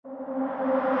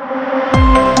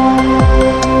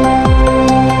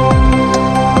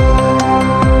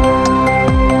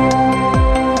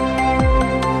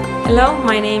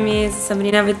my name is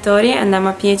Sabrina Vettori and I'm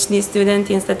a PhD student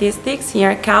in statistics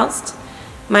here at KAUST.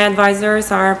 My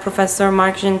advisors are Professor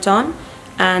Marc Genton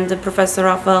and Professor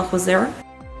Raphael Houser.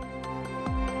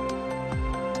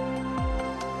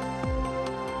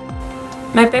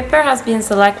 My paper has been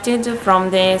selected from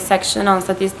the section on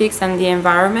statistics and the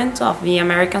environment of the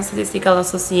American Statistical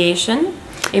Association.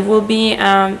 It will be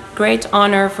a great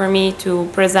honor for me to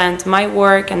present my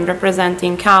work and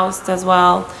representing KAUST as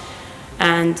well,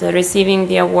 and receiving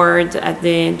the award at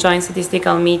the Joint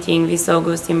Statistical Meeting this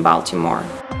August in Baltimore.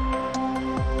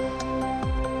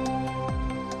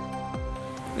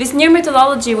 This new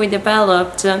methodology we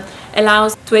developed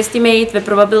allows to estimate the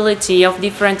probability of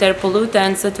different air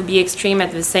pollutants to be extreme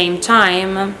at the same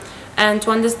time and to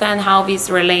understand how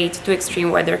these relate to extreme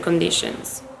weather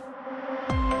conditions.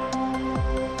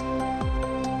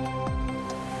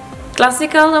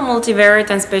 Classical, multivariate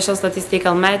and spatial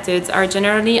statistical methods are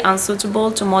generally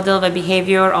unsuitable to model the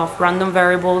behavior of random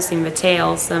variables in the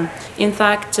tails. In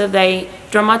fact, they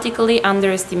dramatically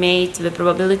underestimate the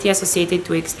probability associated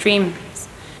to extremes.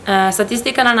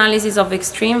 Statistical analysis of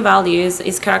extreme values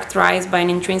is characterized by an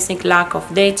intrinsic lack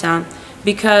of data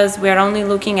because we are only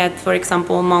looking at, for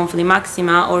example, monthly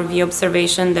maxima or the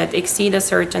observation that exceed a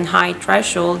certain high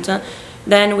threshold.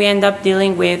 Then we end up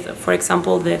dealing with, for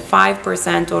example, the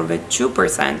 5% or the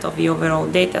 2% of the overall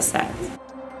data set.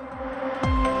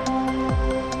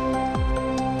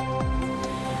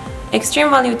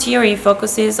 Extreme value theory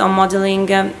focuses on modeling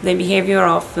the behavior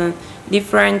of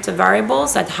different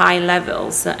variables at high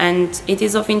levels, and it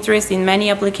is of interest in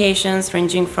many applications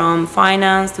ranging from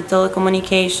finance to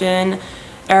telecommunication,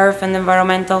 earth and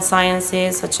environmental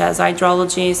sciences such as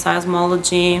hydrology,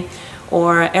 seismology,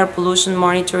 or air pollution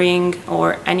monitoring,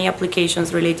 or any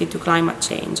applications related to climate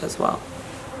change as well.